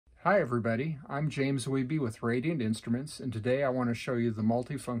Hi everybody, I'm James Wiebe with Radiant Instruments, and today I want to show you the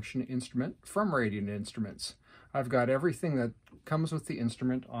multifunction instrument from Radiant Instruments. I've got everything that comes with the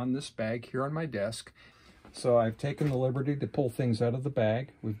instrument on this bag here on my desk. So I've taken the liberty to pull things out of the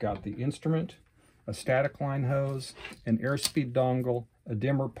bag. We've got the instrument, a static line hose, an airspeed dongle, a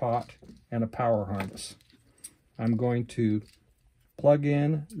dimmer pot, and a power harness. I'm going to plug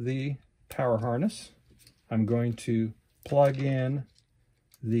in the power harness. I'm going to plug in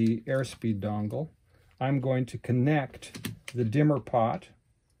the airspeed dongle. I'm going to connect the dimmer pot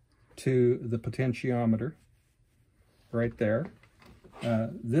to the potentiometer right there.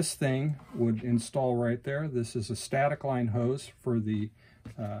 This thing would install right there. This is a static line hose for the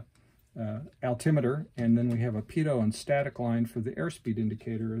altimeter, and then we have a pitot and static line for the airspeed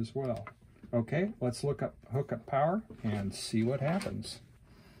indicator as well. Okay, let's hook up power and see what happens.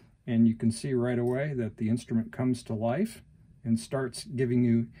 And you can see right away that the instrument comes to life and starts giving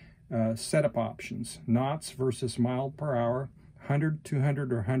you setup options. Knots versus mile per hour, 100,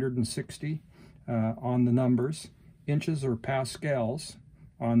 200, or 160 on the numbers, inches or pascals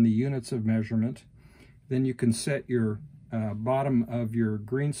on the units of measurement. Then you can set your bottom of your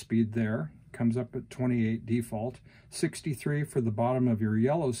green speed there, comes up at 28 default, 63 for the bottom of your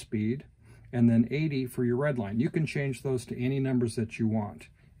yellow speed, and then 80 for your red line. You can change those to any numbers that you want.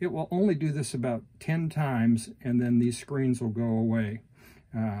 It will only do this about 10 times, and then these screens will go away.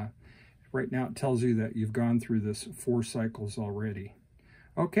 Right now it tells you that you've gone through this 4 cycles already.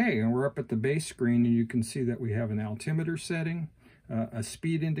 Okay, and we're up at the base screen, and you can see that we have an altimeter setting, a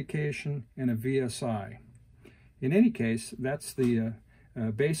speed indication, and a VSI. In any case, that's the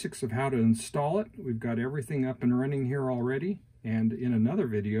basics of how to install it. We've got everything up and running here already, and in another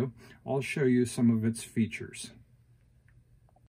video, I'll show you some of its features.